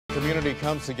community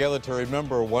comes together to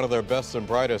remember one of their best and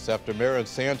brightest after Maren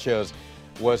Sanchez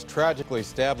was tragically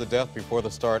stabbed to death before the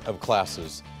start of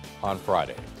classes on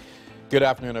Friday. Good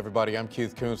afternoon, everybody. I'm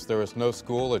Keith Kuntz. There is no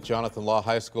school at Jonathan Law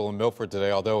High School in Milford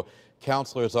today, although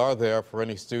counselors are there for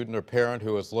any student or parent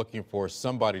who is looking for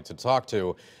somebody to talk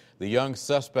to. The young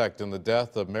suspect in the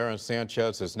death of Maren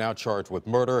Sanchez is now charged with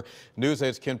murder. News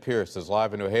 8's Ken Pierce is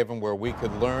live in New Haven, where we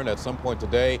could learn at some point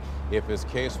today if his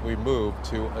case will be moved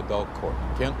to adult court.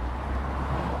 Ken?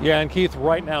 Yeah, and Keith,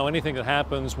 right now, anything that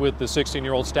happens with the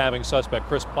 16-year-old stabbing suspect,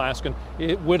 Chris Plaskin,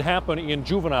 it would happen in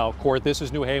juvenile court. This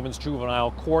is New Haven's juvenile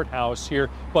courthouse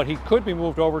here, but he could be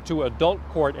moved over to adult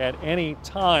court at any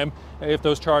time if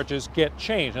those charges get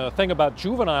changed. Now, the thing about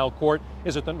juvenile court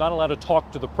is that they're not allowed to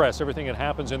talk to the press. Everything that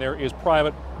happens in there is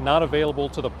private, not available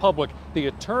to the public. The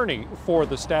attorney for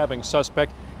the stabbing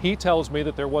suspect, he tells me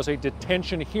that there was a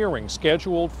detention hearing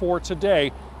scheduled for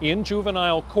today in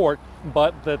juvenile court,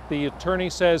 but that the attorney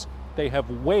says they have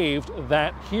waived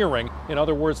that hearing. In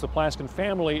other words, the Plaskin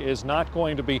family is not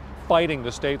going to be fighting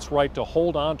the state's right to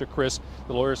hold on to Chris.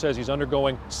 The lawyer says he's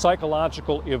undergoing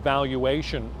psychological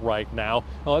evaluation right now.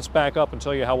 Now, let's back up and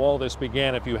tell you how all this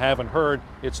began. If you haven't heard,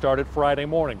 it started Friday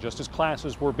morning, just as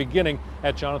classes were beginning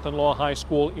at Jonathan Law High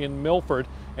School in Milford.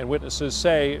 And witnesses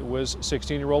say it was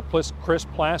 16-year-old Chris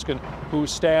Plaskin who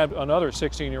stabbed another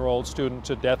 16-year-old student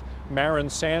to death, Maren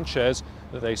Sanchez.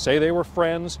 They say they were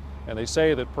friends, and they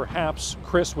say that perhaps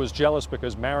Chris was jealous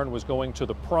because Maren was going to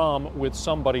the prom with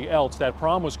somebody else. That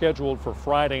prom was scheduled for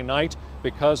Friday night.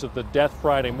 Because of the death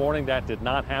Friday morning, that did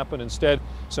not happen. Instead,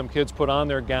 some kids put on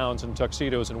their gowns and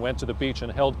tuxedos and went to the beach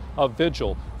and held a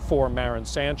vigil for Maren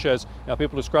Sanchez. Now,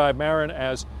 people describe Maren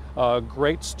as a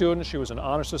great student. She was an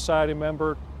honor society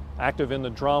member, active in the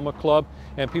drama club,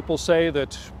 and people say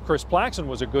that Chris Plaskin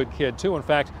was a good kid too. In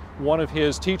fact, one of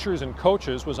his teachers and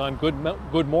coaches was on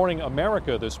Good Morning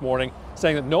America this morning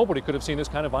saying that nobody could have seen this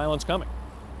kind of violence coming.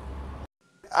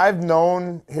 I've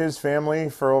known his family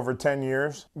for over 10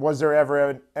 years. Was there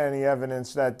ever any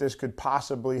evidence that this could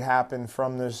possibly happen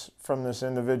from this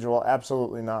individual?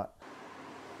 Absolutely not.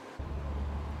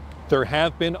 There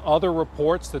have been other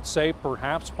reports that say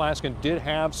perhaps Plaskin did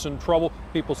have some trouble.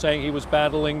 People saying he was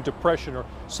battling depression or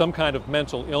some kind of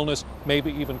mental illness,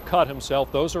 maybe even cut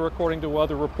himself. Those are according to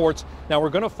other reports. Now, we're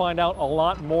going to find out a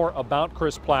lot more about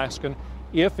Chris Plaskin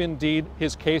if indeed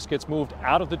his case gets moved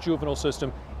out of the juvenile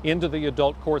system into the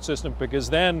adult court system, because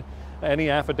then any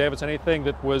affidavits, anything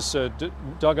that was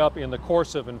dug up in the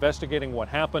course of investigating what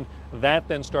happened, that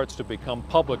then starts to become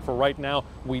public. For right now,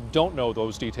 we don't know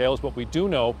those details, but we do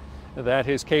know that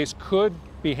his case could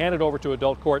be handed over to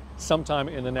adult court sometime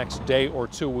in the next day or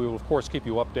two. We will, of course, keep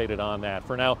you updated on that.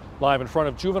 For now, live in front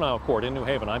of juvenile court in New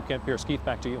Haven, I'm Ken Pierce. Keith,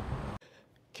 back to you.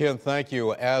 Ken, thank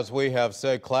you. As we have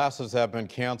said, classes have been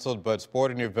canceled, but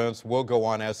sporting events will go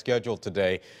on as scheduled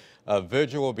today. A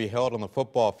vigil will be held on the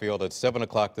football field at 7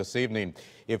 o'clock this evening.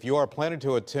 If you are planning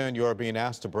to attend, you are being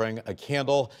asked to bring a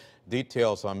candle.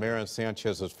 Details on Maren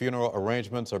Sanchez's funeral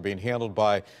arrangements are being handled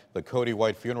by the Cody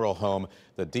White Funeral Home.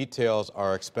 The details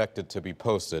are expected to be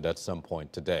posted at some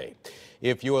point today.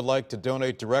 If you would like to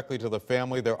donate directly to the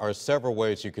family, there are several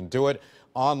ways you can do it.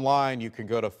 Online, you can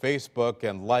go to Facebook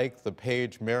and like the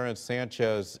page Maren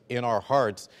Sanchez in Our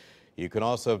Hearts. You can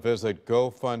also visit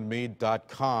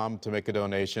GoFundMe.com to make a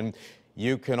donation.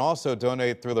 You can also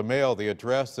donate through the mail. The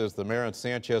address is the Maren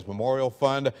Sanchez Memorial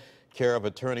Fund, care of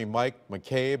attorney Mike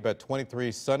McCabe at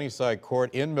 23 Sunnyside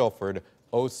Court in Milford,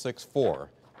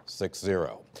 06460.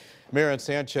 Maren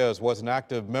Sanchez was an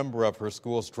active member of her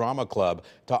school's drama club.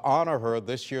 To honor her,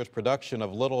 this year's production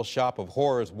of Little Shop of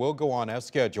Horrors will go on as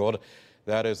scheduled.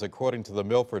 That is according to the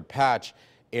Milford Patch.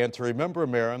 And to remember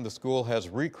Maren, the school has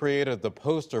recreated the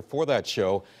poster for that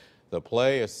show. The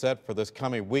play is set for this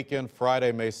coming weekend,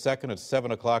 Friday, May 2nd at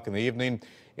 7 o'clock in the evening,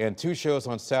 and 2 shows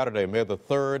on Saturday, May the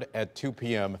 3rd at 2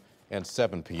 p.m. and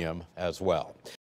 7 p.m. as well.